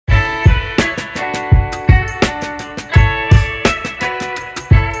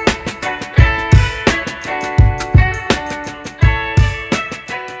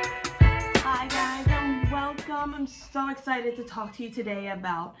excited to talk to you today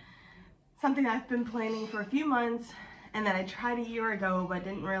about something I've been planning for a few months and that I tried a year ago but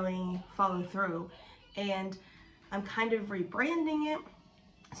didn't really follow through. And I'm kind of rebranding it.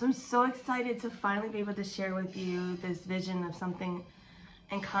 So I'm so excited to finally be able to share with you this vision of something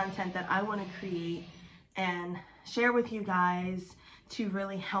and content that I want to create and share with you guys to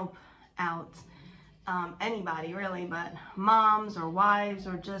really help out anybody really, but moms or wives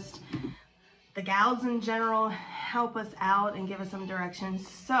or just the gals in general, help us out and give us some direction.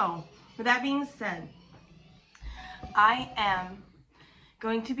 So with that being said, I am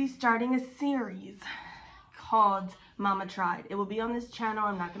going to be starting a series called Mama Tried. It will be on this channel.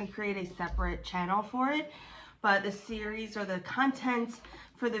 I'm not going to create a separate channel for it, but the series or the content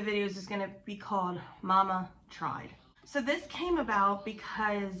for the videos is going to be called Mama Tried. So this came about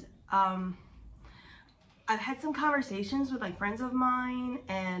because I've had some conversations with like friends of mine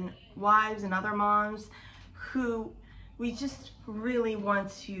and wives and other moms who we just really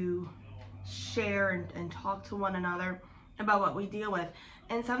want to share and talk to one another about what we deal with.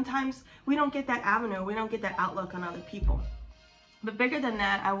 And sometimes we don't get that avenue, we don't get that outlook on other people. But bigger than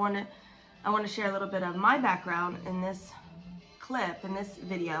that, I want to share a little bit of my background in this clip, in this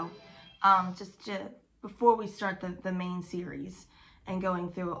video, before we start the main series and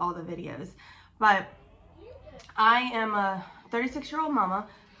going through all the videos. But I am a 36-year-old mama.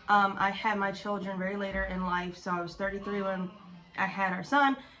 I had my children very later in life, so I was 33 when I had our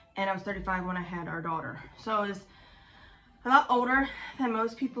son, and I was 35 when I had our daughter. So I was a lot older than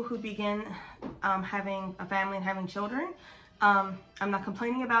most people who begin having a family and having children. I'm not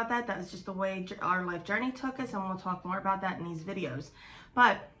complaining about that. That was just the way our life journey took us, and we'll talk more about that in these videos.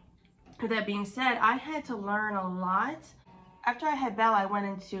 But with that being said, I had to learn a lot. After I had Bella, I went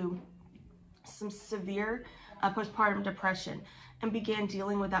into some severe postpartum depression and began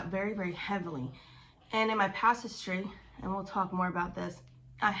dealing with that very, very heavily. And in my past history, and we'll talk more about this,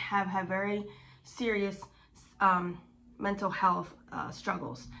 I have had very serious mental health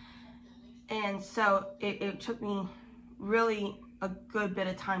struggles. And so it took me really a good bit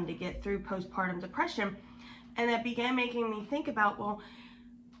of time to get through postpartum depression. And that began making me think about, well,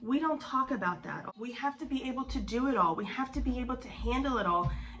 we don't talk about that. We have to be able to do it all. We have to be able to handle it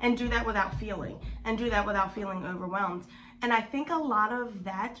all and do that without feeling, overwhelmed. And I think a lot of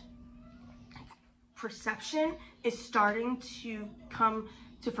that perception is starting to come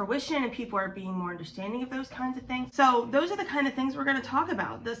to fruition, and people are being more understanding of those kinds of things. So those are the kind of things we're going to talk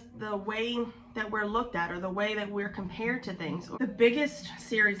about, the way that we're looked at or the way that we're compared to things. The biggest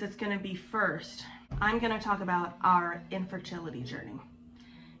series that's going to be first, I'm going to talk about our infertility journey.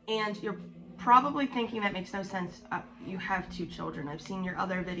 And you're probably thinking that makes no sense. You have 2 children. I've seen your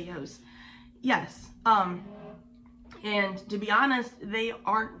other videos. Yes. And to be honest, they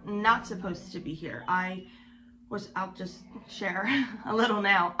are not supposed to be here. I'll just share a little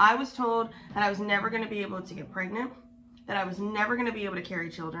now. I was told that I was never going to be able to get pregnant, that I was never going to be able to carry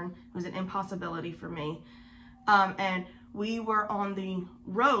children. It was an impossibility for me. And we were on the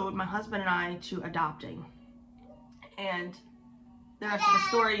road, my husband and I, to adopting. And the rest of the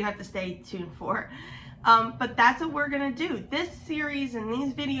story you have to stay tuned for. But that's what we're gonna do. This series and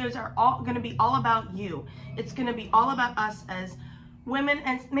these videos are all gonna be all about you. It's gonna be all about us as women,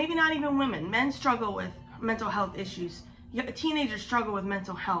 and maybe not even women. Men struggle with mental health issues. Teenagers struggle with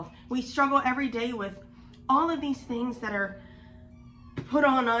mental health. We struggle every day with all of these things that are put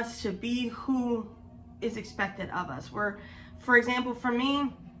on us to be who is expected of us. For example, for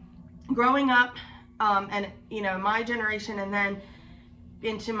me, growing up, and my generation and then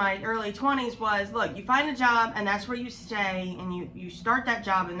into my early 20s was, look, you find a job and that's where you stay, and you start that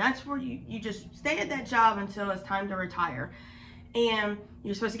job and that's where you just stay at that job until it's time to retire. And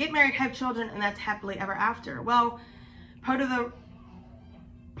you're supposed to get married, have children, and that's happily ever after. Well, part of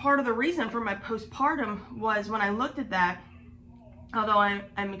the reason for my postpartum was when I looked at that, although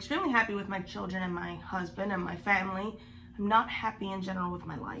I'm extremely happy with my children and my husband and my family, I'm not happy in general with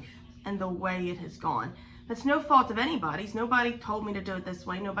my life and the way it has gone. That's no fault of anybody's. Nobody told me to do it this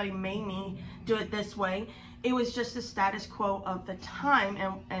way. Nobody made me do it this way. It was just the status quo of the time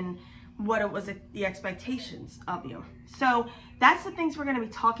and what it was, the expectations of you. So that's the things we're going to be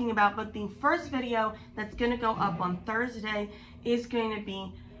talking about. But the first video that's going to go up on Thursday is going to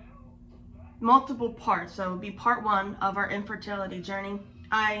be multiple parts. So it'll be part 1 of our infertility journey.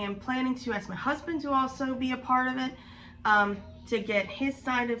 I am planning to ask my husband to also be a part of it, to get his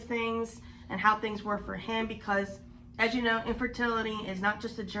side of things and how things were for him, because as you know, infertility is not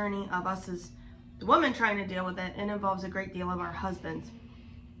just a journey of us as the woman trying to deal with it. It involves a great deal of our husbands.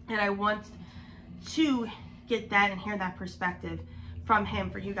 And I want to get that and hear that perspective from him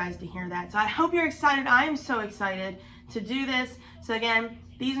for you guys to hear that. So I hope you're excited. I am so excited to do this. So again,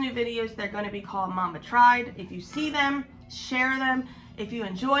 these new videos, they're going to be called Mama Tried. If you see them, share them. If you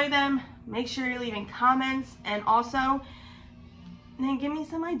enjoy them, make sure you're leaving comments, and also then give me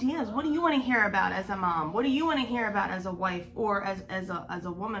some ideas. What do you want to hear about as a mom? What do you want to hear about as a wife, or as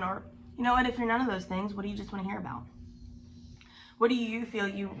a woman? Or, you know what, if you're none of those things, what do you just want to hear about? What do you feel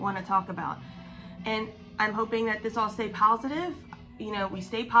you want to talk about? And I'm hoping that this all stay positive. You know, we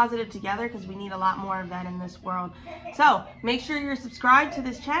stay positive together, because we need a lot more of that in this world. So make sure you're subscribed to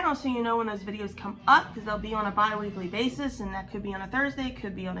this channel so you know when those videos come up, because they'll be on a bi-weekly basis, and that could be on a Thursday,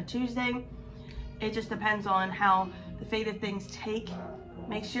 could be on a Tuesday. It just depends on how the fate of things take.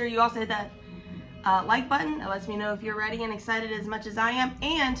 Make sure you also hit that like button. It lets me know if you're ready and excited as much as I am.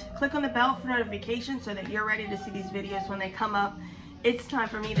 And click on the bell for notifications so that you're ready to see these videos when they come up. It's time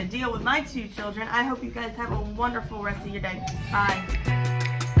for me to deal with my 2 children. I hope you guys have a wonderful rest of your day. Bye.